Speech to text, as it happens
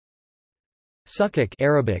Sukuk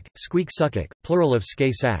Arabic, squeak sukuk, plural of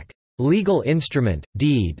skay sak, legal instrument,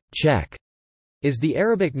 deed, check, is the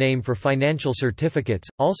Arabic name for financial certificates,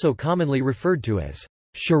 also commonly referred to as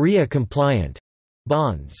Sharia-compliant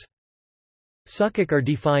bonds. Sukuk are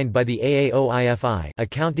defined by the AAOIFI,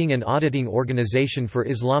 Accounting and Auditing Organization for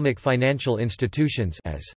Islamic Financial Institutions,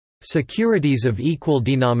 as securities of equal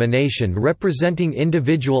denomination representing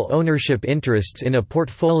individual ownership interests in a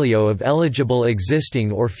portfolio of eligible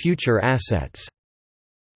existing or future assets.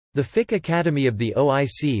 The Fiqh Academy of the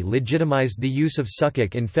OIC legitimized the use of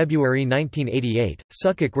sukuk in February 1988.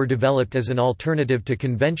 Sukuk were developed as an alternative to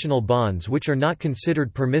conventional bonds, which are not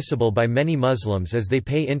considered permissible by many Muslims as they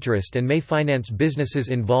pay interest and may finance businesses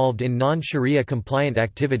involved in non-Sharia compliant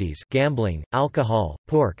activities, gambling, alcohol,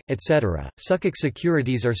 pork, etc. Sukuk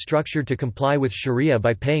securities are structured to comply with Sharia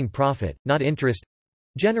by paying profit, not interest,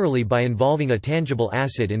 generally by involving a tangible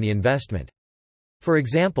asset in the investment. For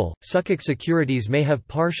example, sukuk securities may have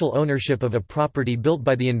partial ownership of a property built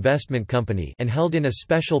by the investment company and held in a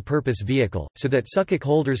special purpose vehicle, so that sukuk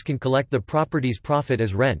holders can collect the property's profit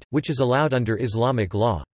as rent, which is allowed under Islamic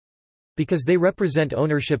law. Because they represent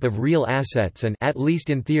ownership of real assets and, at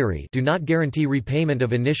least in theory, do not guarantee repayment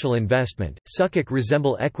of initial investment, sukuk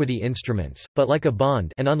resemble equity instruments, but like a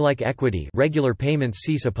bond and unlike equity, regular payments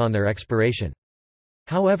cease upon their expiration.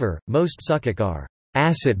 However, most sukuk are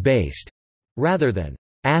asset-based rather than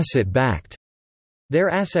asset-backed. Their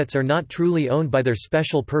assets are not truly owned by their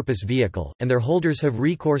special purpose vehicle, and their holders have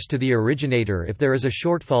recourse to the originator if there is a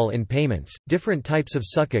shortfall in payments. Different types of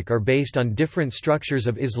sukuk are based on different structures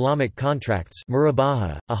of Islamic contracts: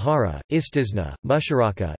 murabaha, ahara, istisna,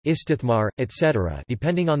 musharaka, istithmar, etc.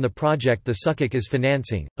 Depending on the project the sukuk is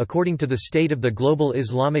financing. According to the State of the Global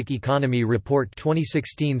Islamic Economy Report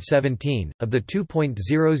 2016-17, of the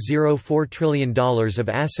 $2.004 trillion of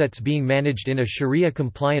assets being managed in a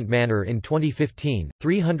Sharia-compliant manner in 2015,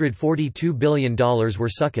 $342 billion were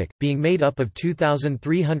sukuk, being made up of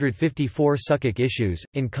 2,354 sukuk issues.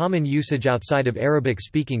 In common usage outside of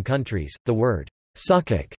Arabic-speaking countries, the word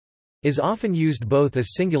sukuk is often used both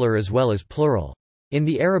as singular as well as plural. In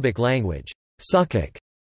the Arabic language, sukuk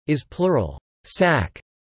is plural, sak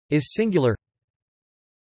is singular.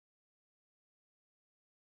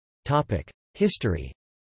 History.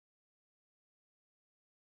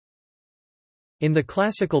 In the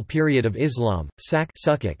classical period of Islam,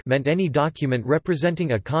 sukuk meant any document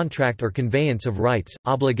representing a contract or conveyance of rights,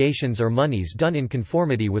 obligations or monies done in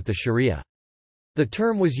conformity with the Sharia. The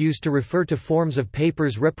term was used to refer to forms of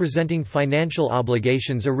papers representing financial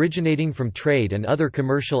obligations originating from trade and other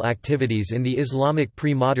commercial activities in the Islamic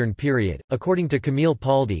pre-modern period. According to Camille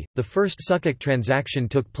Paldi, the first sukuk transaction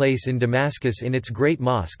took place in Damascus in its Great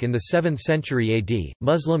Mosque in the 7th century AD.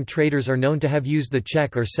 Muslim traders are known to have used the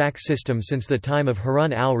check or sak system since the time of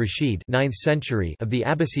Harun al-Rashid, 9th century, of the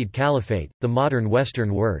Abbasid Caliphate. The modern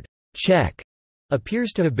Western word check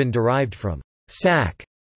appears to have been derived from sak,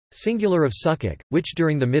 singular of sukuk, which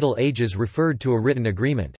during the Middle Ages referred to a written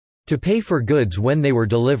agreement to pay for goods when they were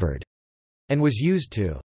delivered, and was used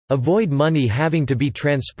to avoid money having to be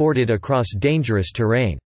transported across dangerous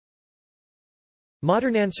terrain.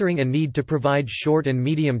 Modern answering a need to provide short and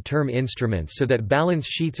medium-term instruments so that balance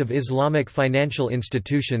sheets of Islamic financial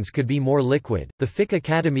institutions could be more liquid, the Fiqh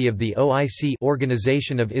Academy of the OIC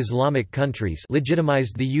Organization of Islamic Countries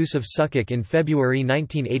legitimized the use of sukuk in February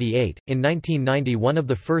 1988. In 1990, one of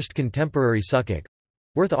the first contemporary sukuk,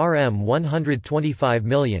 worth Rm 125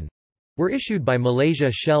 million, were issued by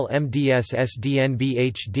Malaysia Shell MDS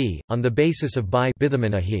SDNBHD, on the basis of buy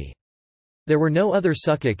bidhamanahi. There were no other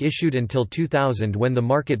sukuk issued until 2000 when the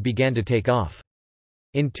market began to take off.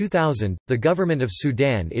 In 2000, the government of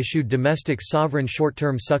Sudan issued domestic sovereign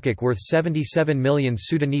short-term sukuk worth 77 million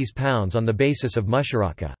Sudanese pounds on the basis of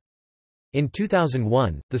musharaka. In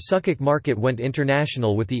 2001, the sukuk market went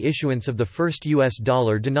international with the issuance of the first US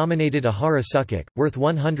dollar-denominated ahara sukuk, worth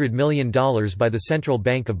 $100 million by the Central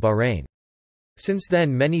Bank of Bahrain. Since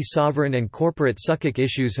then many sovereign and corporate sukuk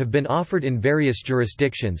issues have been offered in various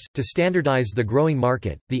jurisdictions. To standardize the growing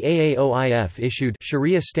market, the AAOIF issued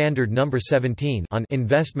Sharia Standard No. 17 on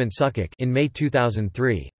investment sukuk in May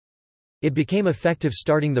 2003. It became effective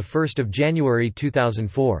starting 1 January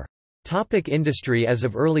 2004. Industry. As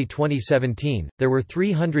of early 2017, there were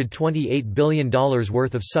 $328 billion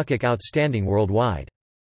worth of sukuk outstanding worldwide.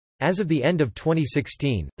 As of the end of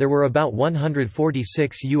 2016, there were about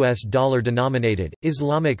 146 US dollar-denominated,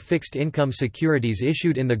 Islamic fixed-income securities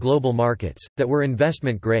issued in the global markets, that were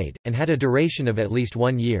investment-grade, and had a duration of at least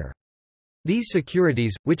 1 year. These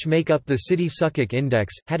securities, which make up the Citi Sukuk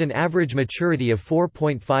Index, had an average maturity of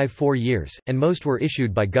 4.54 years, and most were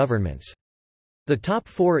issued by governments. The top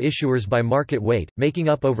four issuers by market weight, making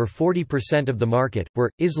up over 40% of the market,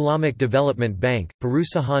 were, Islamic Development Bank,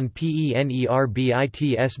 Perusahaan Penerbit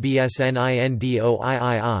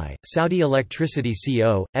SBSNINDOIII, Saudi Electricity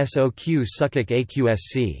Co., SOQ Sukuk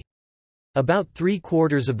AQSC. About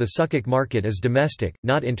three-quarters of the Sukuk market is domestic,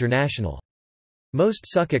 not international. Most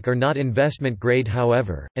Sukuk are not investment grade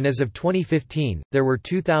however, and as of 2015, there were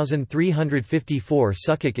 2,354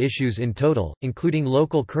 Sukuk issues in total, including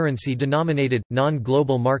local currency denominated,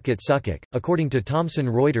 non-global market Sukuk, according to Thomson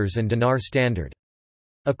Reuters and Dinar Standard.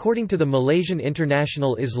 According to the Malaysian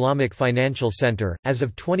International Islamic Financial Centre, as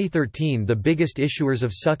of 2013 the biggest issuers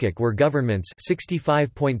of Sukuk were governments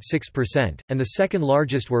 65.6%, and the second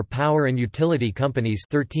largest were power and utility companies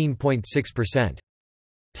 13.6%.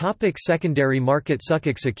 Secondary market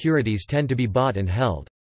Sukuk securities tend to be bought and held.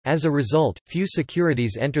 As a result, few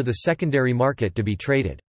securities enter the secondary market to be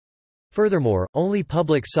traded. Furthermore, only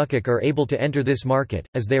public Sukuk are able to enter this market,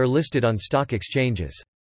 as they are listed on stock exchanges.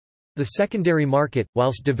 The secondary market,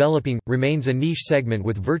 whilst developing, remains a niche segment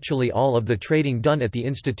with virtually all of the trading done at the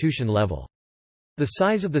institution level. The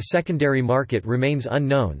size of the secondary market remains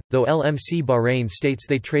unknown, though LMC Bahrain states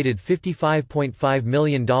they traded $55.5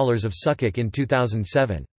 million of Sukuk in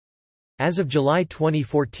 2007. As of July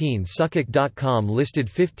 2014, Sukuk.com listed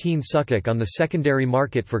 15 Sukuk on the secondary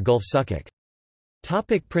market for Gulf Sukuk.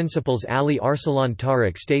 Principles Ali Arsalan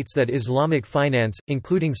Tariq states that Islamic finance,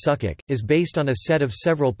 including Sukuk, is based on a set of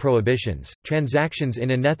several prohibitions: transactions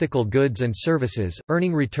in unethical goods and services,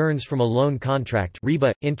 earning returns from a loan contract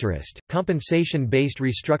riba, interest, compensation-based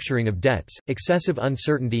restructuring of debts, excessive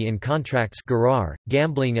uncertainty in contracts gharar,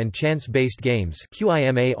 gambling and chance-based games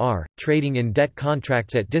qimar, trading in debt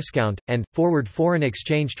contracts at discount, and, forward foreign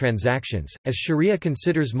exchange transactions. As Sharia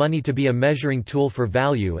considers money to be a measuring tool for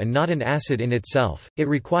value and not an asset in itself, it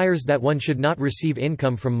requires that one should not receive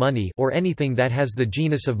income from money or anything that has the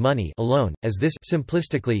genus of money alone, as this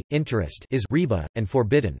simplistically, interest is riba, and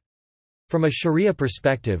forbidden. From a Sharia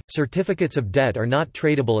perspective, certificates of debt are not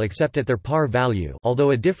tradable except at their par value,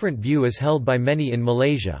 although a different view is held by many in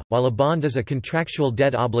Malaysia. While a bond is a contractual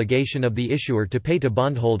debt obligation of the issuer to pay to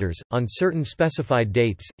bondholders, on certain specified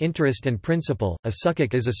dates, interest and principal, a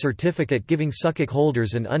sukuk is a certificate giving sukuk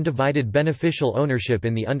holders an undivided beneficial ownership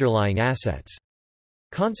in the underlying assets.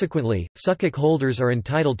 Consequently, sukuk holders are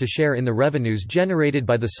entitled to share in the revenues generated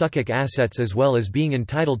by the sukuk assets as well as being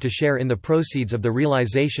entitled to share in the proceeds of the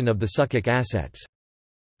realization of the sukuk assets.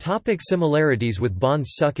 Similarities with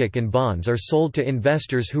bonds. Sukuk and bonds are sold to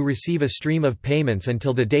investors who receive a stream of payments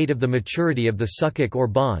until the date of the maturity of the sukuk or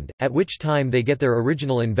bond, at which time they get their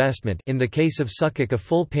original investment. In the case of sukuk, a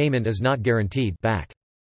full payment is not guaranteed back.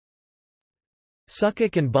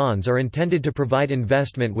 Sukuk and bonds are intended to provide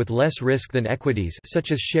investment with less risk than equities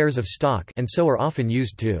such as shares of stock, and so are often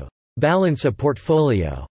used to balance a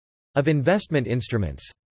portfolio of investment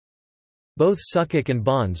instruments. Both sukuk and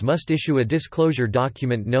bonds must issue a disclosure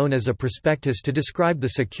document known as a prospectus to describe the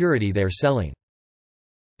security they are selling.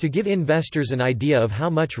 To give investors an idea of how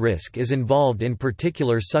much risk is involved in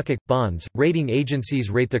particular sukuk bonds, rating agencies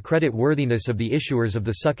rate the credit worthiness of the issuers of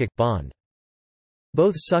the sukuk bond.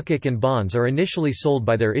 Both sukuk and bonds are initially sold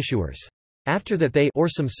by their issuers. After that they or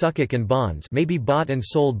some sukuk and bonds may be bought and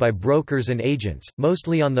sold by brokers and agents,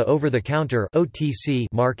 mostly on the over-the-counter (OTC)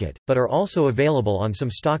 market, but are also available on some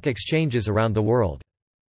stock exchanges around the world.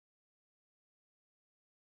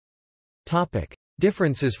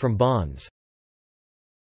 Differences from bonds.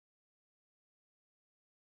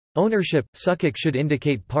 Ownership. Sukuk should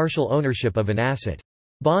indicate partial ownership of an asset.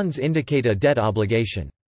 Bonds indicate a debt obligation.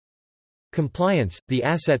 Compliance. The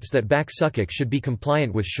assets that back sukuk should be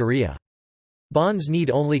compliant with Sharia. Bonds need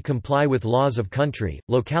only comply with laws of country,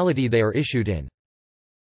 locality they are issued in.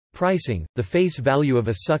 Pricing. The face value of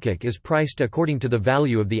a sukuk is priced according to the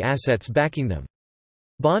value of the assets backing them.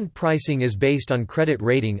 Bond pricing is based on credit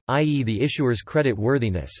rating, i.e. the issuer's credit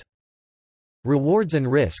worthiness. Rewards and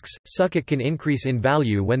risks. Sukuk can increase in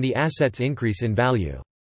value when the assets increase in value.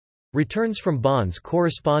 Returns from bonds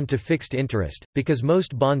correspond to fixed interest, because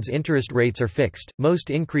most bonds' interest rates are fixed, most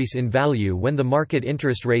increase in value when the market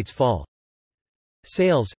interest rates fall.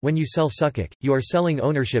 Sales. When you sell sukuk, you are selling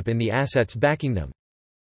ownership in the assets backing them.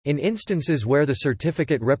 In instances where the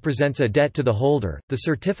certificate represents a debt to the holder, the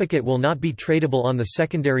certificate will not be tradable on the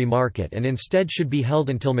secondary market and instead should be held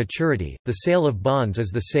until maturity. The sale of bonds is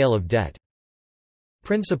the sale of debt.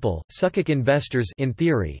 Principal. Sukuk investors in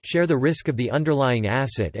theory share the risk of the underlying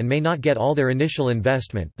asset and may not get all their initial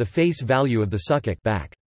investment, the face value of the sukuk,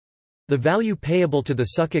 back. The value payable to the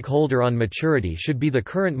Sukuk holder on maturity should be the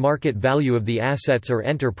current market value of the assets or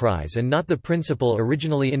enterprise and not the principal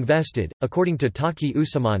originally invested. According to Taqi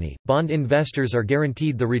Usmani, bond investors are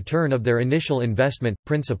guaranteed the return of their initial investment,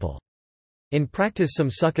 principal. In practice, some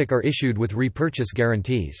Sukuk are issued with repurchase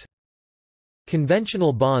guarantees.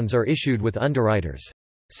 Conventional bonds are issued with underwriters.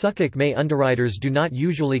 Sukuk may underwriters do not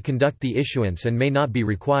usually conduct the issuance and may not be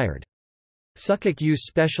required. Sukuk use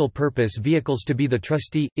special purpose vehicles to be the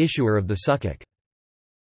trustee, issuer of the Sukuk.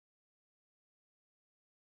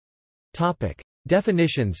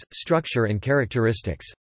 Definitions, structure and characteristics.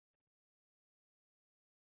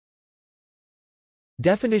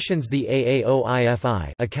 Definitions. The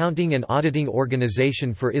AAOIFI, Accounting and Auditing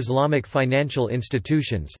Organization for Islamic Financial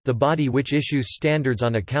Institutions, the body which issues standards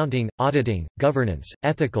on accounting, auditing, governance,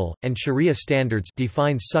 ethical, and Sharia standards,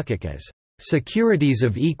 defines Sukuk as securities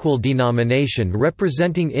of equal denomination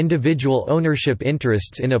representing individual ownership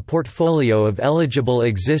interests in a portfolio of eligible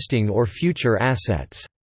existing or future assets,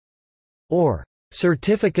 or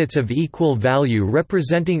certificates of equal value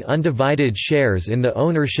representing undivided shares in the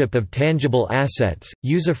ownership of tangible assets,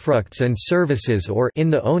 usufructs and services or in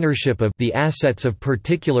the ownership of the assets of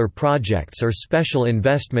particular projects or special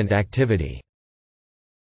investment activity.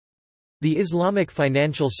 The Islamic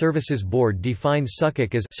Financial Services Board defines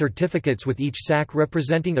Sukuk as certificates with each SAC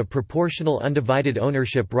representing a proportional undivided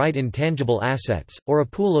ownership right in tangible assets, or a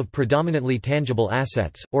pool of predominantly tangible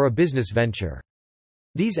assets, or a business venture.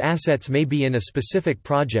 These assets may be in a specific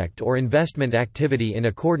project or investment activity in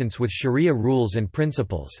accordance with Sharia rules and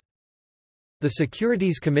principles. The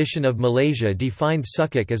Securities Commission of Malaysia defines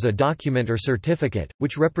Sukuk as a document or certificate,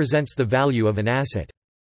 which represents the value of an asset.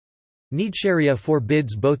 Sharia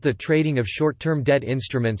forbids both the trading of short-term debt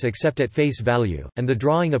instruments except at face value, and the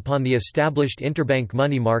drawing upon the established interbank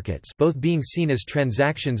money markets, both being seen as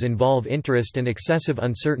transactions involve interest and excessive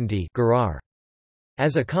uncertainty.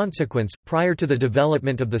 As a consequence, prior to the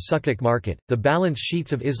development of the Sukuk market, the balance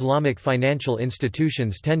sheets of Islamic financial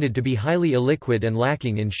institutions tended to be highly illiquid and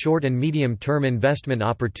lacking in short and medium-term investment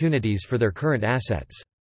opportunities for their current assets.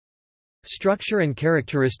 Structure and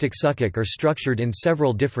characteristic. Sukuk are structured in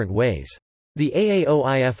several different ways. The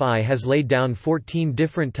AAOIFI has laid down 14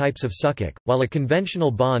 different types of Sukuk. While a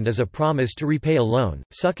conventional bond is a promise to repay a loan,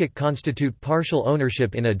 Sukuk constitute partial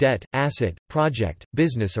ownership in a debt, asset, project,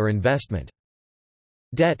 business or investment.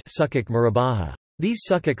 Debt Sukuk murabaha. These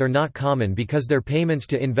Sukuk are not common because their payments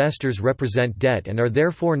to investors represent debt and are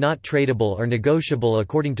therefore not tradable or negotiable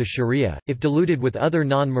according to Sharia. If diluted with other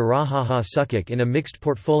non-murahaha Sukuk in a mixed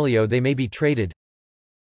portfolio, they may be traded.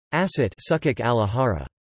 Asset Sukuk al-ahara.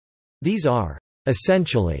 These are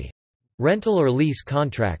essentially rental or lease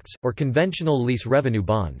contracts, or conventional lease revenue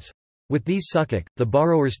bonds. With these Sukuk, the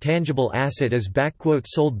borrower's tangible asset is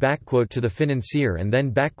 "sold" to the financier and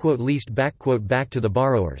then "leased" back to the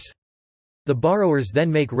borrowers. The borrowers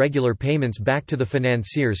then make regular payments back to the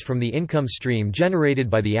financiers from the income stream generated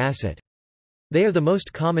by the asset. They are the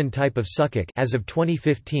most common type of Sukuk as of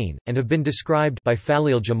 2015, and have been described by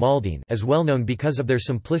Falil Jamaldeen as well known because of their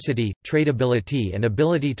simplicity, tradability and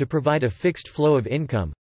ability to provide a fixed flow of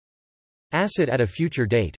income. Asset at a future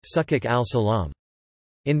date, Sukuk al-Salam.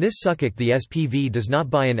 In this Sukuk, the SPV does not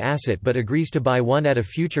buy an asset but agrees to buy one at a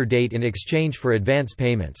future date in exchange for advance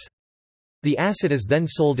payments. The asset is then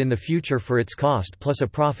sold in the future for its cost plus a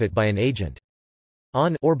profit by an agent.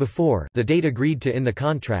 On or before the date agreed to in the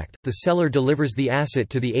contract, the seller delivers the asset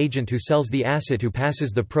to the agent who sells the asset, who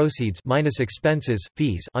passes the proceeds minus expenses,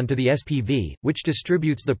 fees onto the SPV, which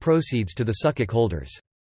distributes the proceeds to the Sukuk holders.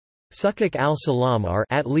 Sukuk al-Salam are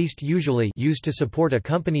at least usually used to support a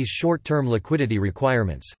company's short-term liquidity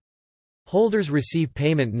requirements. Holders receive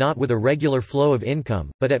payment not with a regular flow of income,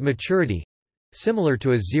 but at maturity, similar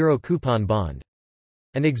to a zero-coupon bond.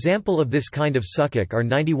 An example of this kind of Sukuk are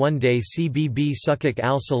 91-day CBB Sukuk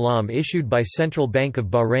al-Salam issued by Central Bank of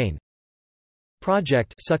Bahrain.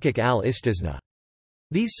 Project Sukuk al-Istisna.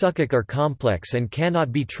 These Sukuk are complex and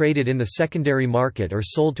cannot be traded in the secondary market or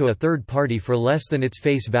sold to a third party for less than its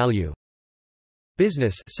face value.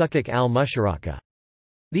 Business Sukuk al-Musharaka.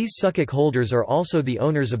 These Sukuk holders are also the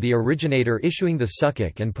owners of the originator issuing the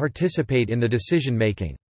Sukuk and participate in the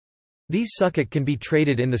decision-making. These Sukuk can be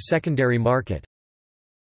traded in the secondary market.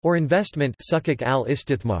 Or investment Sukuk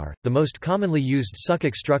al-Istithmar. The most commonly used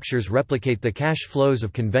Sukuk structures replicate the cash flows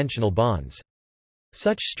of conventional bonds.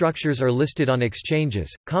 Such structures are listed on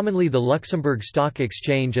exchanges, commonly the Luxembourg Stock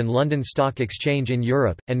Exchange and London Stock Exchange in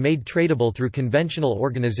Europe, and made tradable through conventional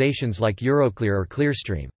organizations like Euroclear or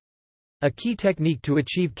Clearstream. A key technique to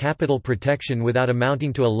achieve capital protection without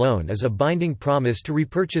amounting to a loan is a binding promise to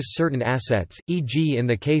repurchase certain assets, e.g. in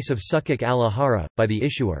the case of Sukuk al-Ahara, by the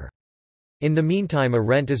issuer. In the meantime a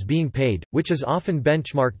rent is being paid, which is often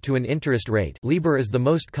benchmarked to an interest rate. Libor is the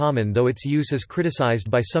most common, though its use is criticized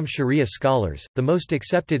by some Sharia scholars. The most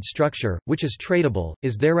accepted structure, which is tradable,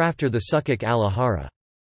 is thereafter the Sukuk al-Ahara.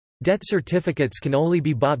 Debt certificates can only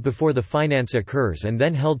be bought before the finance occurs and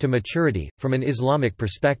then held to maturity, from an Islamic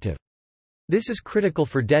perspective. This is critical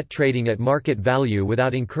for debt trading at market value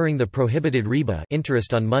without incurring the prohibited riba,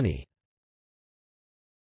 interest on money.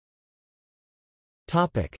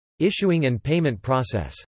 Issuing and payment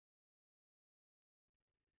process.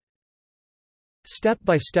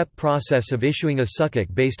 Step-by-step process of issuing a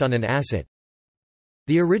sukuk based on an asset.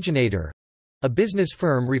 The originator, a business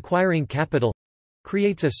firm requiring capital,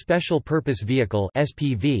 creates a special purpose vehicle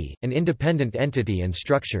 (SPV), an independent entity and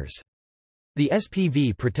structures. The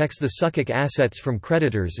SPV protects the sukuk assets from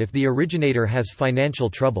creditors if the originator has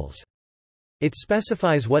financial troubles. It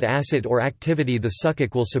specifies what asset or activity the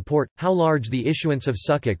sukuk will support, how large the issuance of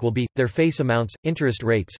sukuk will be, their face amounts, interest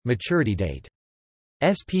rates, maturity date.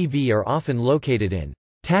 SPV are often located in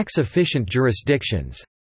tax-efficient jurisdictions,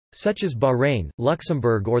 such as Bahrain,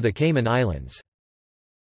 Luxembourg or the Cayman Islands.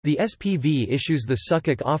 The SPV issues the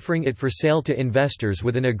sukuk, offering it for sale to investors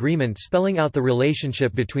with an agreement spelling out the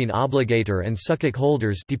relationship between obligator and sukuk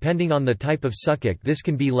holders depending on the type of sukuk. This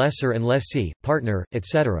can be lessor and lessee, partner,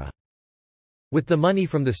 etc. With the money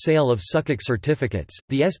from the sale of sukuk certificates,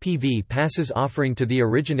 the SPV passes offering to the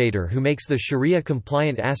originator who makes the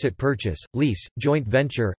Sharia-compliant asset purchase, lease, joint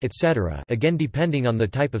venture, etc., again depending on the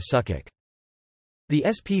type of sukuk. The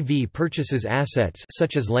SPV purchases assets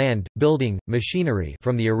such as land, building, machinery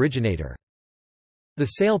from the originator. The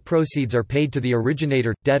sale proceeds are paid to the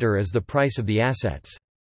originator, debtor as the price of the assets.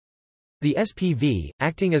 The SPV,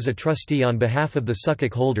 acting as a trustee on behalf of the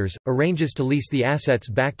sukuk holders, arranges to lease the assets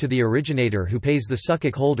back to the originator who pays the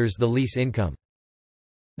sukuk holders the lease income.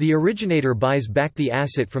 The originator buys back the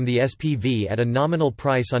asset from the SPV at a nominal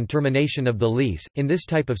price on termination of the lease. In this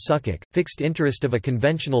type of sukuk, fixed interest of a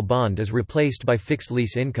conventional bond is replaced by fixed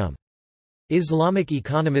lease income. Islamic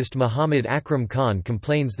economist Muhammad Akram Khan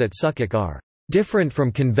complains that sukuk are different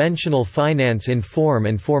from conventional finance in form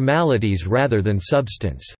and formalities rather than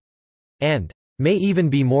substance, and may even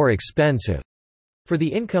be more expensive for the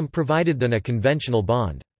income provided than a conventional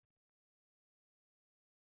bond.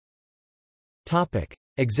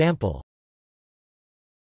 Example.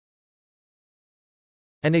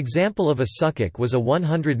 An example of a sukuk was a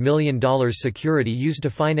 $100 million security used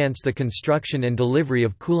to finance the construction and delivery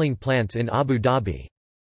of cooling plants in Abu Dhabi.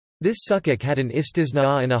 This sukuk had an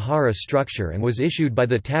istisna'a and ahara structure and was issued by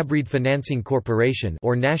the Tabreed Financing Corporation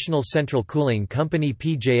or National Central Cooling Company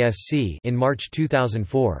 (PJSC) in March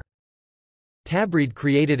 2004. Tabreed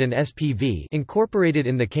created an SPV incorporated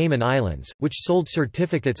in the Cayman Islands, which sold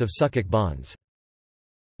certificates of sukuk bonds.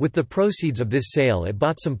 With the proceeds of this sale it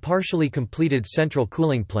bought some partially completed central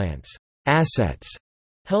cooling plants assets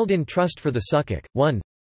held in trust for the sukuk. 1.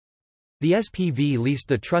 The SPV leased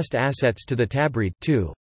the trust assets to the Tabreed.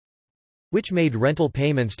 2. Which made rental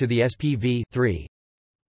payments to the SPV. 3.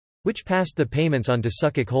 Which passed the payments on to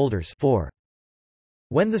sukuk holders. 4.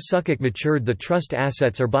 When the sukuk matured, the trust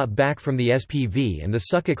assets are bought back from the SPV and the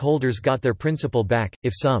sukuk holders got their principal back.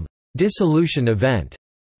 If some dissolution event,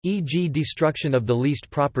 e.g. destruction of the leased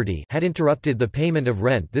property, had interrupted the payment of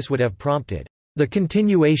rent, this would have prompted the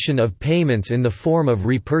continuation of payments in the form of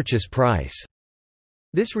repurchase price.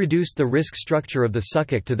 This reduced the risk structure of the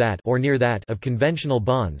sukuk to that or near that of conventional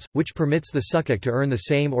bonds, which permits the sukuk to earn the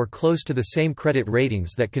same or close to the same credit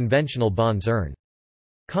ratings that conventional bonds earn.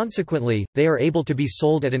 Consequently, they are able to be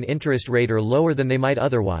sold at an interest rate or lower than they might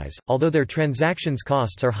otherwise, although their transactions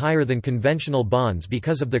costs are higher than conventional bonds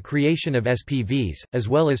because of the creation of SPVs, as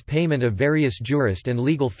well as payment of various jurist and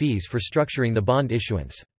legal fees for structuring the bond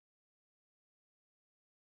issuance.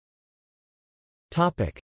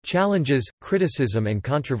 Challenges, criticism and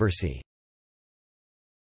controversy.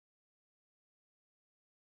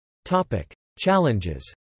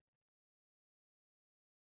 Challenges.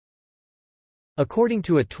 According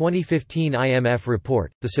to a 2015 IMF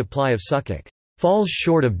report, the supply of sukuk falls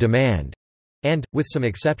short of demand, and, with some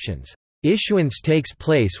exceptions, issuance takes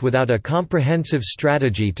place without a comprehensive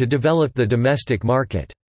strategy to develop the domestic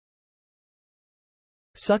market.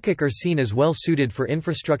 Sukuk are seen as well suited for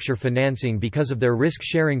infrastructure financing because of their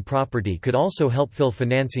risk-sharing property could also help fill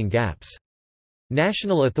financing gaps.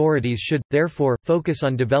 National authorities should, therefore, focus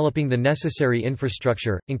on developing the necessary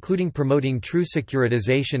infrastructure, including promoting true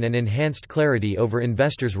securitization and enhanced clarity over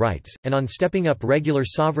investors' rights, and on stepping up regular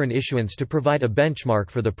sovereign issuance to provide a benchmark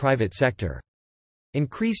for the private sector.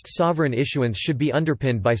 Increased sovereign issuance should be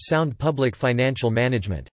underpinned by sound public financial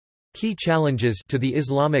management. Key challenges to the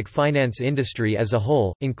Islamic finance industry as a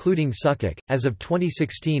whole, including Sukuk, as of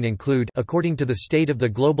 2016 include, according to the State of the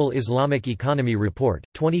Global Islamic Economy Report,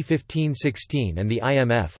 2015-16 and the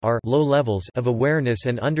IMF, are low levels of awareness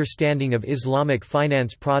and understanding of Islamic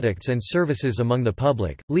finance products and services among the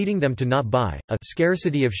public, leading them to not buy, a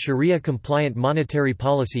scarcity of Sharia-compliant monetary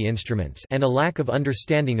policy instruments and a lack of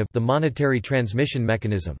understanding of the monetary transmission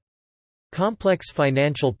mechanism. Complex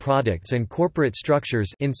financial products and corporate structures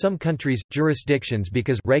in some countries, jurisdictions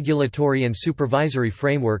because regulatory and supervisory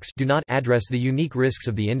frameworks do not address the unique risks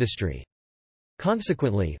of the industry.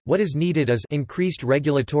 Consequently, what is needed is increased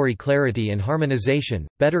regulatory clarity and harmonization,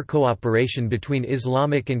 better cooperation between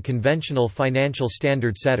Islamic and conventional financial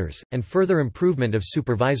standard setters, and further improvement of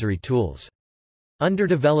supervisory tools.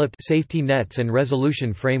 Underdeveloped safety nets and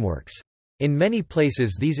resolution frameworks. In many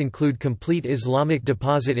places these include complete Islamic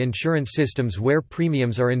deposit insurance systems where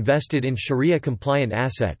premiums are invested in Sharia-compliant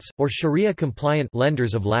assets, or Sharia-compliant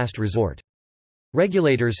lenders of last resort.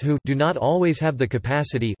 Regulators who do not always have the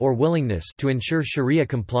capacity or willingness to ensure Sharia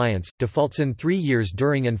compliance. Defaults in 3 years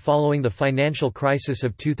during and following the financial crisis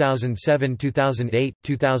of 2007-2008,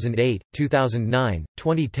 2008, 2009,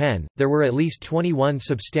 2010, there were at least 21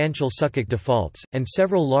 substantial Sukuk defaults, and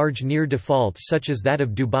several large near defaults such as that of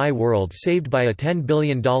Dubai World saved by a $10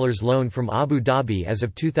 billion loan from Abu Dhabi as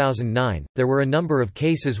of 2009. There were a number of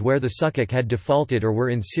cases where the Sukuk had defaulted or were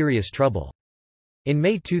in serious trouble. In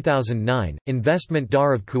May 2009, Investment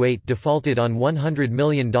Dar of Kuwait defaulted on $100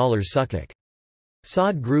 million Sukuk.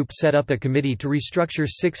 Saud Group set up a committee to restructure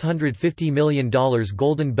 $650 million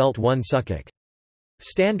Golden Belt 1 Sukuk.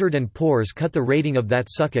 Standard & Poor's cut the rating of that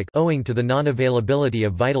Sukuk owing to the non-availability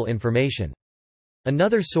of vital information.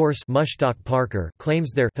 Another source, Mushtaq Parker,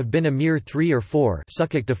 claims there have been a mere 3 or 4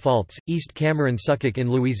 Sukuk defaults. East Cameron Sukuk in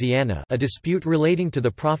Louisiana, a dispute relating to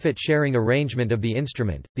the profit-sharing arrangement of the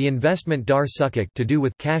instrument. The Investment Dar Sukuk, to do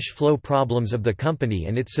with cash flow problems of the company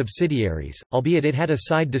and its subsidiaries, albeit it had a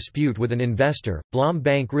side dispute with an investor, Blom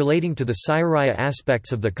Bank, relating to the Siraya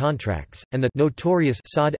aspects of the contracts, and the notorious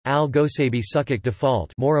Saad al-Ghosaybi Sukuk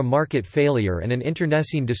default, more a market failure and an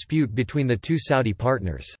internecine dispute between the two Saudi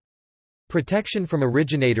partners. Protection from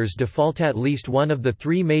originators default. At least one of the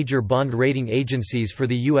 3 major bond rating agencies for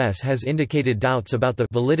the U.S. has indicated doubts about the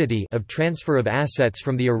validity of transfer of assets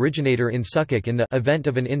from the originator in Sukuk in the event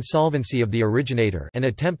of an insolvency of the originator and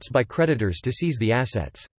attempts by creditors to seize the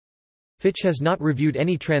assets. Fitch has not reviewed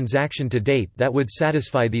any transaction to date that would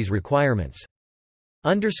satisfy these requirements.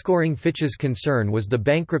 Underscoring Fitch's concern was the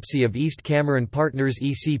bankruptcy of East Cameron Partners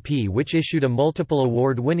ECP, which issued a multiple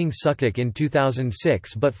award-winning Sukuk in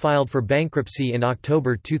 2006 but filed for bankruptcy in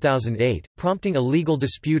October 2008, prompting a legal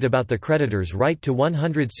dispute about the creditor's right to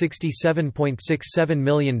 $167.67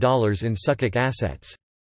 million in Sukuk assets.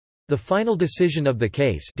 The final decision of the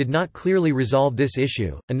case did not clearly resolve this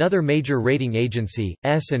issue. Another major rating agency,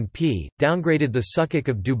 S&P, downgraded the Sukuk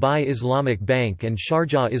of Dubai Islamic Bank and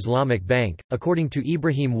Sharjah Islamic Bank. According to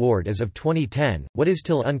Ibrahim Ward, as of 2010, what is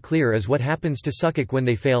still unclear is what happens to Sukuk when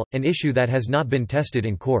they fail, an issue that has not been tested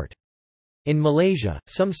in court. In Malaysia,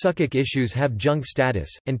 some Sukuk issues have junk status,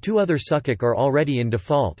 and 2 other Sukuk are already in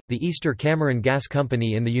default, the Easter Cameron Gas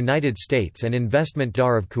Company in the United States and Investment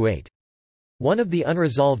Dar of Kuwait. One of the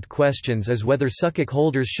unresolved questions is whether Sukuk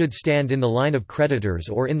holders should stand in the line of creditors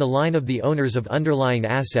or in the line of the owners of underlying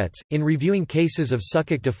assets. In reviewing cases of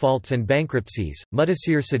Sukuk defaults and bankruptcies,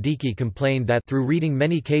 Mudassir Siddiqui complained that, through reading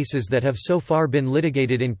many cases that have so far been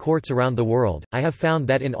litigated in courts around the world, I have found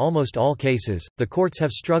that in almost all cases, the courts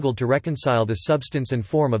have struggled to reconcile the substance and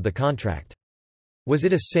form of the contract. Was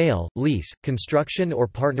it a sale, lease, construction or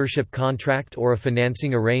partnership contract or a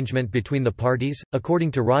financing arrangement between the parties?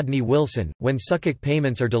 According to Rodney Wilson, when Sukuk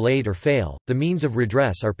payments are delayed or fail, the means of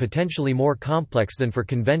redress are potentially more complex than for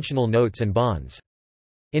conventional notes and bonds.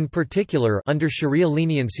 In particular, under Sharia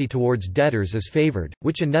leniency towards debtors is favored,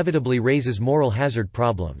 which inevitably raises moral hazard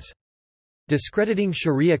problems. Discrediting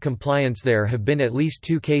Sharia compliance. There have been at least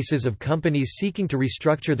 2 cases of companies seeking to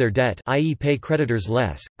restructure their debt, i.e. pay creditors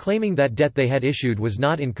less, claiming that debt they had issued was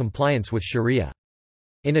not in compliance with Sharia.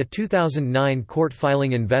 In a 2009 court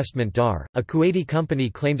filing, Investment Dar, a Kuwaiti company,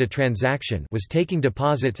 claimed a transaction was taking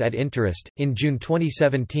deposits at interest. In June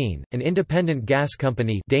 2017, an independent gas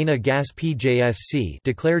company, Dana Gas PJSC,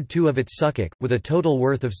 declared 2 of its Sukuk, with a total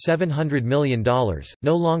worth of $700 million,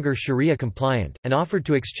 no longer Sharia compliant, and offered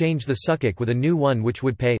to exchange the Sukuk with a new one which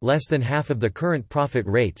would pay less than half of the current profit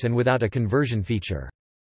rates and without a conversion feature.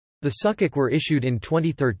 The Sukuk were issued in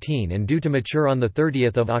 2013 and due to mature on 30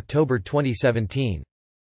 October 2017.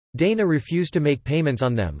 Dana refused to make payments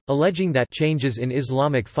on them, alleging that changes in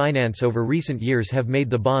Islamic finance over recent years have made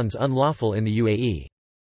the bonds unlawful in the UAE.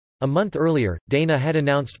 A month earlier, Dana had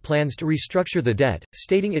announced plans to restructure the debt,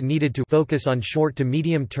 stating it needed to focus on short to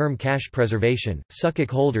medium-term cash preservation.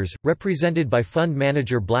 Sukuk holders, represented by fund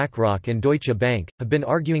manager BlackRock and Deutsche Bank, have been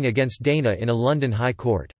arguing against Dana in a London High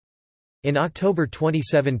Court. In October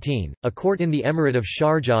 2017, a court in the Emirate of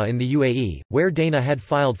Sharjah in the UAE, where Dana had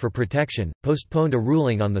filed for protection, postponed a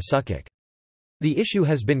ruling on the Sukuk. The issue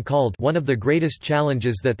has been called one of the greatest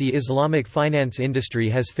challenges that the Islamic finance industry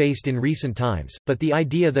has faced in recent times, but the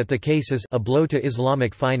idea that the case is a blow to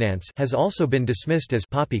Islamic finance has also been dismissed as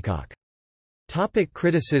poppycock.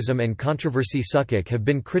 Criticism and controversy. Sukuk have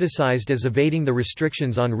been criticized as evading the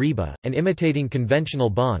restrictions on riba, and imitating conventional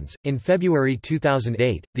bonds. In February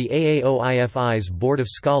 2008, the AAOIFI's Board of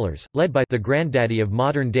Scholars, led by the granddaddy of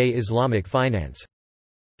modern-day Islamic finance,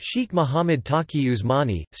 Sheikh Mohammed Taqi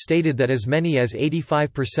Usmani, stated that as many as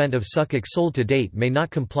 85% of sukuk sold to date may not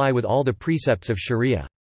comply with all the precepts of Sharia.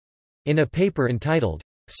 In a paper entitled,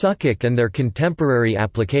 "Sukuk and Their Contemporary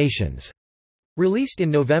Applications", released in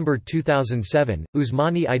November 2007,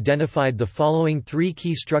 Usmani identified the following three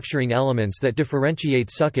key structuring elements that differentiate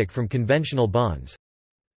sukuk from conventional bonds.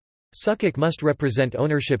 Sukuk must represent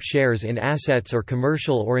ownership shares in assets or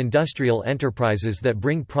commercial or industrial enterprises that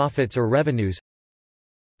bring profits or revenues.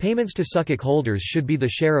 Payments to sukuk holders should be the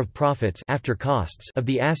share of profits after costs of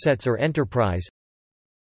the assets or enterprise.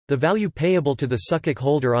 The value payable to the sukuk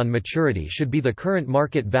holder on maturity should be the current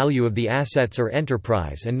market value of the assets or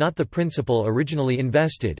enterprise and not the principal originally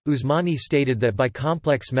invested. Usmani stated that by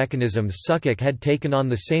complex mechanisms sukuk had taken on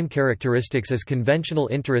the same characteristics as conventional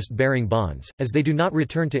interest-bearing bonds, as they do not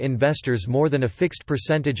return to investors more than a fixed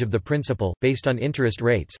percentage of the principal, based on interest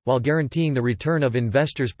rates, while guaranteeing the return of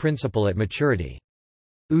investors' principal at maturity.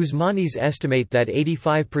 Usmani's estimate that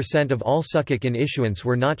 85% of all sukuk in issuance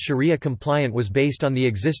were not Sharia compliant was based on the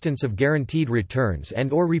existence of guaranteed returns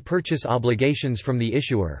and or repurchase obligations from the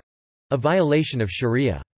issuer—a violation of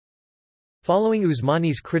Sharia. Following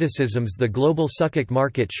Usmani's criticisms, the global sukuk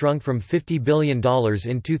market shrunk from $50 billion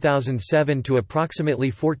in 2007 to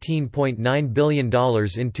approximately $14.9 billion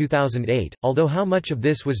in 2008, although how much of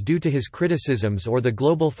this was due to his criticisms or the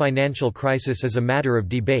global financial crisis is a matter of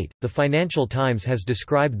debate. The Financial Times has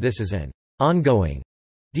described this as an ongoing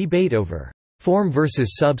debate over form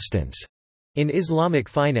versus substance in Islamic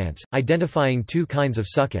finance, identifying two kinds of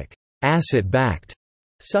sukuk: asset-backed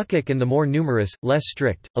sukuk and the more numerous, less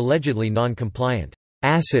strict, allegedly non-compliant,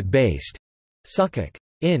 asset-based sukuk.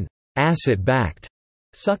 In asset-backed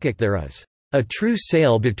sukuk there is a true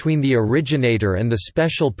sale between the originator and the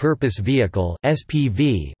special purpose vehicle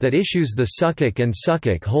 (SPV) that issues the sukuk, and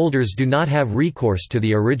sukuk holders do not have recourse to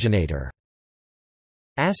the originator.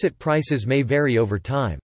 Asset prices may vary over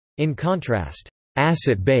time. In contrast,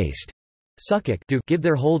 asset-based sukuk do give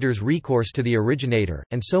their holders recourse to the originator,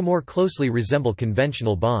 and so more closely resemble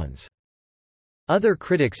conventional bonds. Other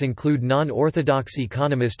critics include non-orthodox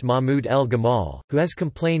economist Mahmoud El-Gamal, who has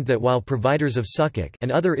complained that while providers of sukuk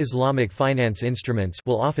and other Islamic finance instruments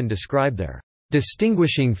will often describe their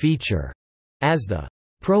distinguishing feature as the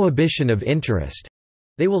prohibition of interest,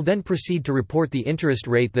 they will then proceed to report the interest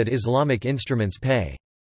rate that Islamic instruments pay.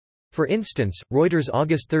 For instance, Reuters'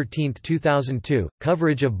 August 13, 2002,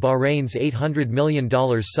 coverage of Bahrain's $800 million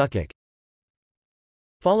sukuk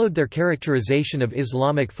followed their characterization of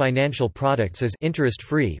Islamic financial products as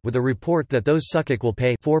interest-free with a report that those sukuk will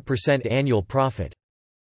pay 4% annual profit.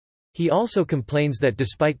 He also complains that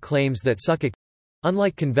despite claims that sukuk,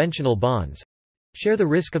 unlike conventional bonds, share the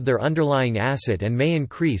risk of their underlying asset and may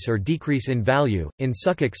increase or decrease in value, in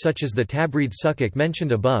sukuk such as the Tabreed sukuk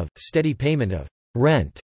mentioned above, steady payment of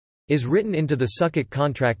rent is written into the sukuk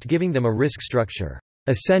contract, giving them a risk structure,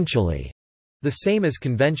 essentially the same as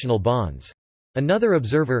conventional bonds. Another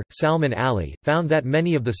observer, Salman Ali, found that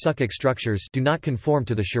many of the sukuk structures do not conform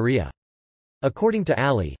to the Sharia. According to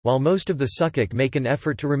Ali, while most of the sukuk make an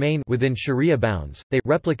effort to remain within Sharia bounds, they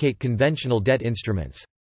replicate conventional debt instruments.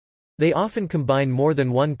 They often combine more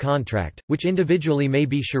than one contract, which individually may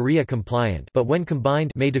be Sharia compliant but when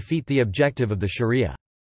combined may defeat the objective of the Sharia.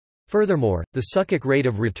 Furthermore, the sukuk rate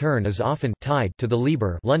of return is often tied to the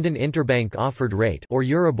LIBOR London Interbank Offered Rate or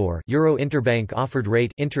Euribor Euro Interbank Offered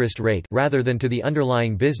Rate interest rate rather than to the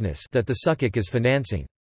underlying business that the sukuk is financing.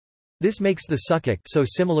 This makes the sukuk so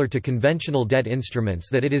similar to conventional debt instruments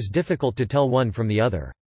that it is difficult to tell one from the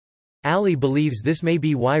other. Ali believes this may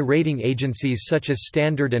be why rating agencies such as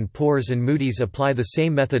Standard & Poor's and Moody's apply the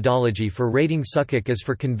same methodology for rating sukuk as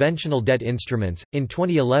for conventional debt instruments. In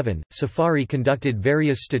 2011, Safari conducted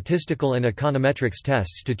various statistical and econometrics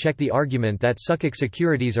tests to check the argument that sukuk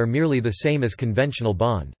securities are merely the same as conventional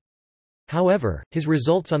bond. However, his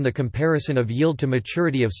results on the comparison of yield to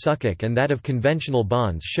maturity of Sukuk and that of conventional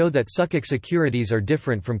bonds show that Sukuk securities are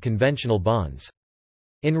different from conventional bonds.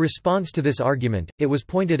 In response to this argument, it was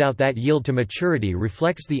pointed out that yield to maturity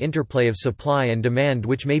reflects the interplay of supply and demand,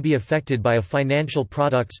 which may be affected by a financial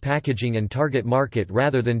product's packaging and target market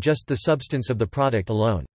rather than just the substance of the product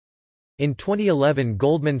alone. In 2011,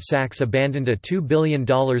 Goldman Sachs abandoned a $2 billion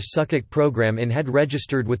Sukuk program and had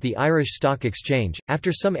registered with the Irish Stock Exchange,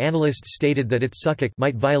 after some analysts stated that its Sukuk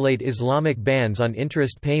might violate Islamic bans on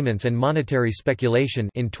interest payments and monetary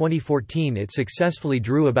speculation. In 2014, it successfully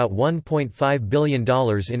drew about $1.5 billion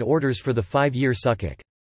in orders for the 5-year Sukuk.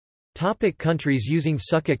 Topic countries using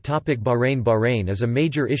Sukuk. Topic Bahrain. Bahrain is a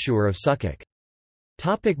major issuer of Sukuk.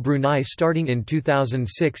 Brunei. Starting in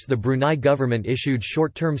 2006, the Brunei government issued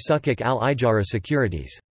short-term Sukuk al-Ijara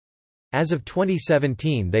securities. As of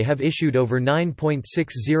 2017, they have issued over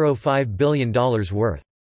 $9.605 billion worth.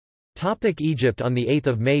 Egypt. On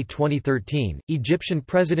 8 May 2013, Egyptian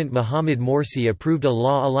President Mohamed Morsi approved a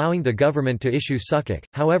law allowing the government to issue Sukuk,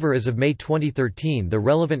 however as of May 2013 the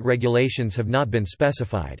relevant regulations have not been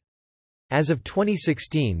specified. As of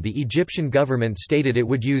 2016, the Egyptian government stated it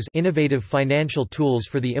would use innovative financial tools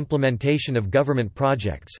for the implementation of government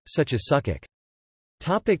projects, such as Sukuk.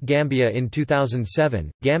 Gambia. In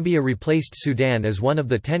 2007, Gambia replaced Sudan as one of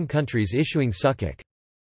the 10 countries issuing Sukuk.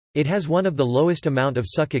 It has one of the lowest amount of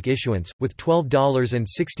Sukuk issuance, with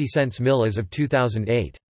 $12.60 mil as of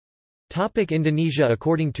 2008. Indonesia.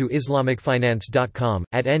 According to IslamicFinance.com,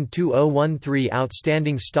 at end 2013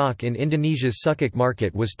 outstanding stock in Indonesia's Sukuk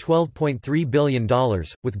market was $12.3 billion,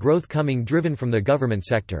 with growth coming driven from the government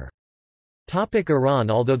sector.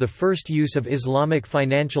 Iran. Although the first use of Islamic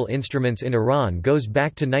financial instruments in Iran goes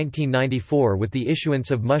back to 1994 with the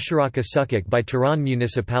issuance of Musharaka Sukuk by Tehran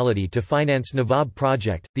municipality to finance Nawab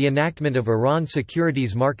project, the enactment of Iran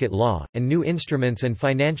Securities Market Law, and New Instruments and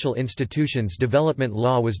Financial Institutions Development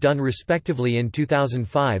Law was done respectively in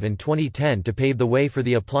 2005 and 2010 to pave the way for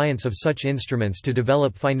the appliance of such instruments to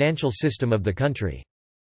develop financial system of the country.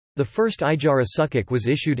 The first Ijara Sukuk was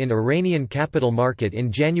issued in Iranian capital market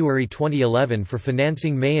in January 2011 for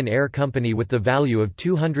financing Mayan Air Company with the value of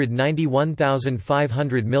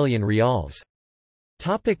 291,500 million rials.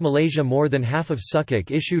 Malaysia. More than half of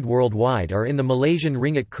Sukuk issued worldwide are in the Malaysian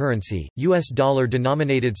ringgit currency. US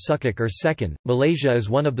dollar-denominated Sukuk are second. Malaysia is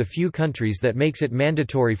one of the few countries that makes it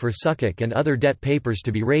mandatory for Sukuk and other debt papers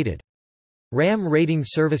to be rated. RAM Rating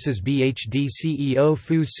Services BHD CEO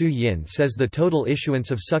Fu Su-yin says the total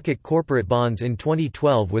issuance of Sukuk corporate bonds in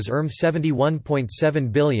 2012 was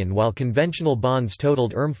 $71.7 billion while conventional bonds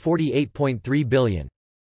totaled $48.3 billion.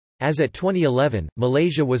 As at 2011,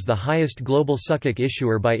 Malaysia was the highest global Sukuk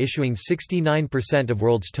issuer by issuing 69% of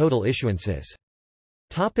world's total issuances.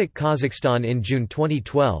 Kazakhstan. In June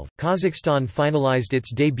 2012, Kazakhstan finalized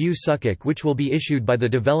its debut Sukuk, which will be issued by the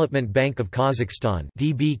Development Bank of Kazakhstan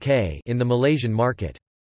 (DBK) in the Malaysian market.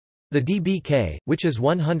 The DBK, which is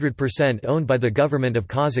 100% owned by the Government of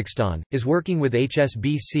Kazakhstan, is working with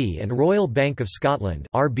HSBC and Royal Bank of Scotland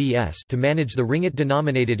 (RBS) to manage the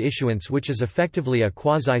ringgit-denominated issuance, which is effectively a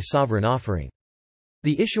quasi-sovereign offering.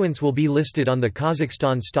 The issuance will be listed on the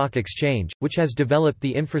Kazakhstan Stock Exchange, which has developed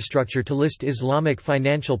the infrastructure to list Islamic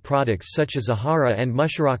financial products such as Ahara and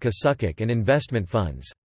Musharaka Sukuk and investment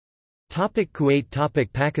funds. Kuwait.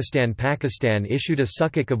 Pakistan. Pakistan issued a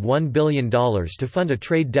Sukuk of $1 billion to fund a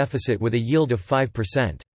trade deficit with a yield of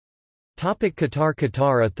 5%. Qatar.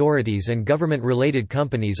 Qatar authorities and government-related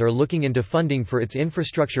companies are looking into funding for its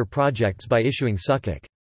infrastructure projects by issuing Sukuk.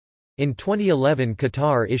 In 2011,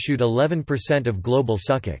 Qatar issued 11% of global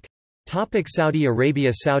Sukuk. Saudi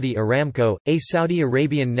Arabia. Saudi Aramco, a Saudi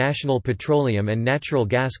Arabian national petroleum and natural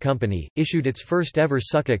gas company, issued its first ever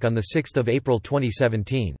Sukuk on 6 April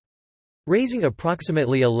 2017. Raising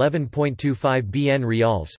approximately 11.25 BN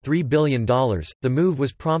rials $3 billion, the move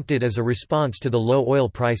was prompted as a response to the low oil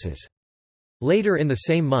prices. Later in the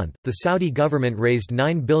same month, the Saudi government raised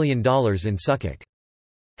 $9 billion in Sukuk.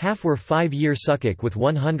 Half were 5-year Sukuk with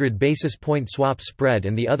 100 basis point swap spread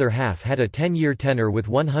and the other half had a 10-year tenor with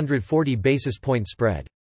 140 basis point spread.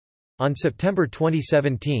 On September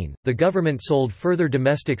 2017, the government sold further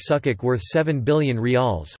domestic Sukuk worth 7 billion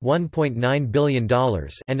rials $1.9 billion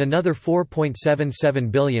and another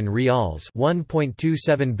 4.77 billion rials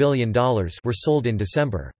 $1.27 billion were sold in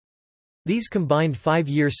December. These combined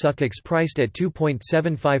 5-year Sukuks priced at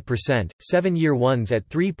 2.75%, 7-year ones at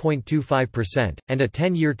 3.25%, and a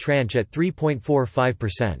 10-year tranche at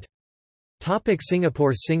 3.45%.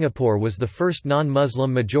 Singapore. Singapore was the first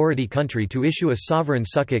non-Muslim majority country to issue a sovereign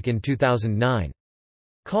Sukuk in 2009.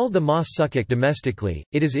 Called the Mas Sukuk domestically,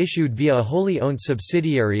 it is issued via a wholly owned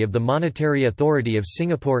subsidiary of the Monetary Authority of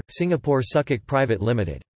Singapore, Singapore Sukuk Private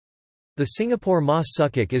Limited. The Singapore Mas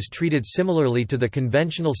Sukuk is treated similarly to the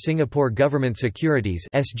conventional Singapore Government Securities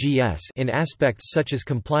 (SGS) in aspects such as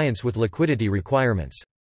compliance with liquidity requirements.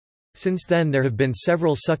 Since then there have been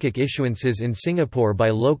several Sukuk issuances in Singapore by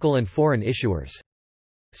local and foreign issuers.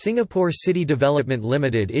 Singapore City Development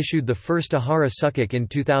Limited issued the first Ahara Sukuk in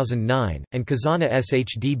 2009, and Khazanah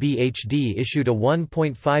SHDBHD issued a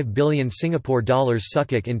 1.5 billion Singapore dollars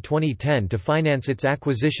Sukuk in 2010 to finance its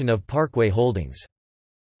acquisition of Parkway Holdings.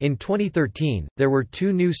 In 2013, there were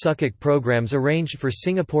two new Sukuk programs arranged for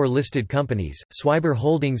Singapore-listed companies, Swiber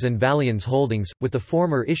Holdings and Valians Holdings, with the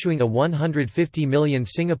former issuing a 150 million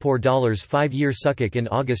Singapore dollars 5-year Sukuk in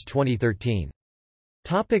August 2013.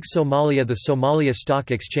 Somalia. The Somalia Stock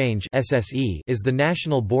Exchange (SSE) is the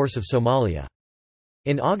national bourse of Somalia.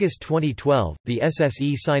 In August 2012, the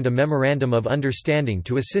SSE signed a Memorandum of Understanding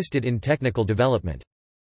to assist it in technical development.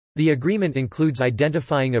 The agreement includes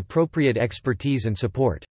identifying appropriate expertise and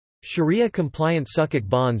support. Sharia-compliant Sukuk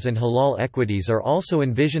bonds and halal equities are also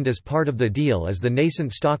envisioned as part of the deal as the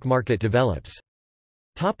nascent stock market develops.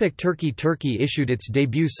 Turkey. Turkey issued its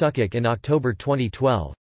debut Sukuk in October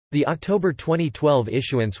 2012. The October 2012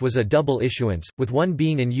 issuance was a double issuance, with one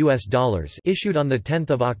being in US dollars issued on 10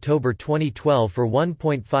 October 2012 for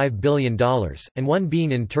 $1.5 billion, and one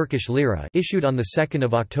being in Turkish lira issued on 2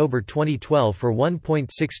 October 2012 for 1.62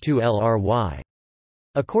 LRY.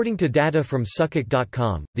 According to data from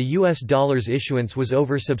Sukuk.com, the US dollars issuance was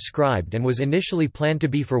oversubscribed and was initially planned to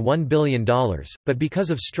be for $1 billion, but because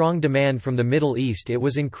of strong demand from the Middle East it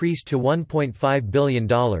was increased to $1.5 billion.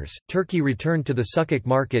 Turkey returned to the Sukuk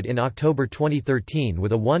market in October 2013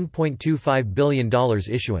 with a $1.25 billion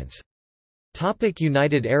issuance.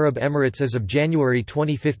 United Arab Emirates. As of January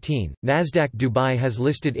 2015, Nasdaq Dubai has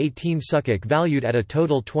listed 18 Sukuk valued at a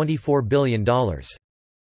total $24 billion.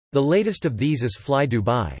 The latest of these is Fly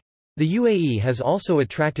Dubai. The UAE has also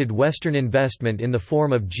attracted Western investment in the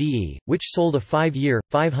form of GE, which sold a 5-year,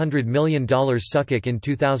 $500 million Sukuk in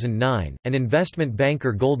 2009, and investment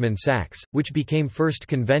banker Goldman Sachs, which became first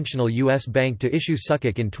conventional U.S. bank to issue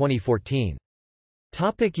Sukuk in 2014.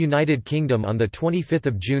 United Kingdom. On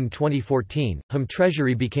 25 June 2014, Home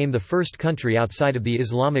Treasury became the first country outside of the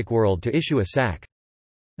Islamic world to issue a SAC.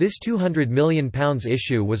 This £200 million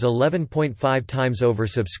issue was 11.5 times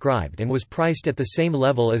oversubscribed and was priced at the same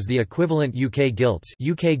level as the equivalent UK gilts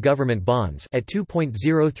 (UK government bonds) at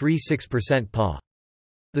 2.036% PA.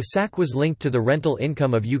 The SAC was linked to the rental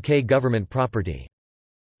income of UK government property.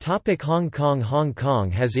 Hong Kong. Hong Kong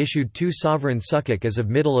has issued two sovereign Sukuk as of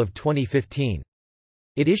middle of 2015.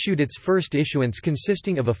 It issued its first issuance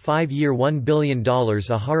consisting of a 5-year $1 billion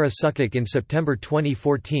Ahara Sukuk in September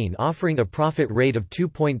 2014 offering a profit rate of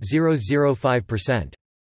 2.005%.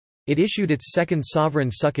 It issued its second sovereign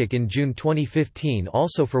Sukuk in June 2015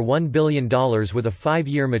 also for $1 billion with a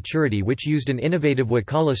 5-year maturity which used an innovative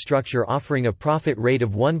Wakala structure offering a profit rate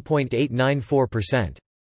of 1.894%.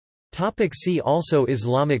 See also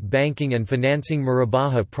Islamic banking and financing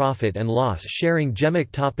Murabaha profit and loss sharing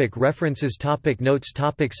References Notes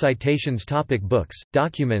Citations Books,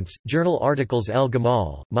 documents, journal articles El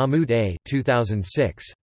Gamal, Mahmoud A. 2006.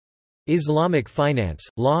 Islamic Finance,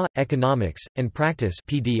 Law, Economics, and Practice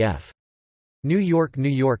PDF. New York,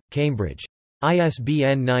 Cambridge.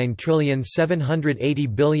 ISBN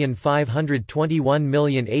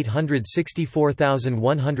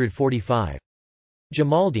 9780521864145.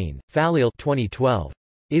 Jamaldeen, Falil 2012.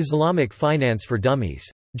 Islamic Finance for Dummies.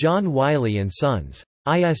 John Wiley & Sons.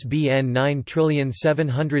 ISBN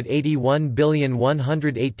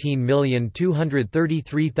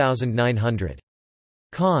 9781118233900.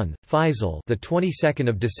 Khan, Faisal. The 22nd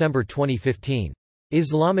of December 2015.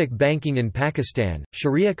 Islamic Banking in Pakistan,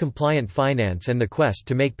 Sharia-compliant finance and the quest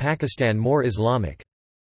to make Pakistan more Islamic.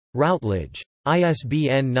 Routledge.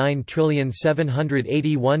 ISBN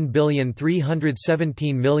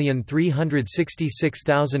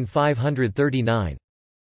 9781317366539.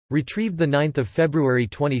 Retrieved 9 February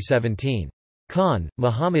 2017. Khan,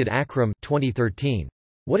 Muhammad Akram 2013.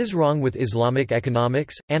 What is Wrong with Islamic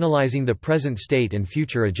Economics? Analyzing the Present State and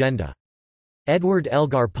Future Agenda. Edward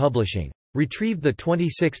Elgar Publishing. Retrieved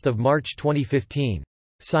 26 March 2015.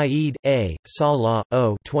 Saeed, A., Salah,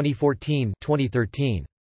 O. 2014-2013.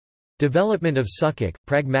 Development of Sukuk,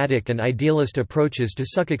 Pragmatic and Idealist Approaches to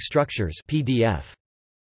Sukuk Structures PDF.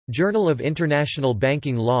 Journal of International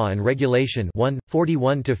Banking Law and Regulation 1,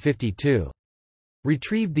 41-52.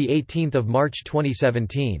 Retrieved 18 March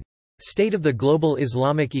 2017. State of the Global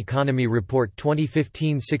Islamic Economy Report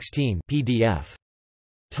 2015-16 PDF.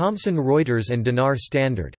 Thomson Reuters and Dinar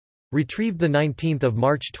Standard. Retrieved 19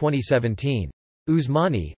 March 2017.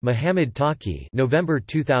 Usmani, Muhammad Taqi, November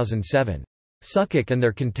 2007. Sukuk and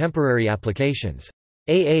Their Contemporary Applications.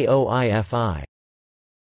 AAOIFI.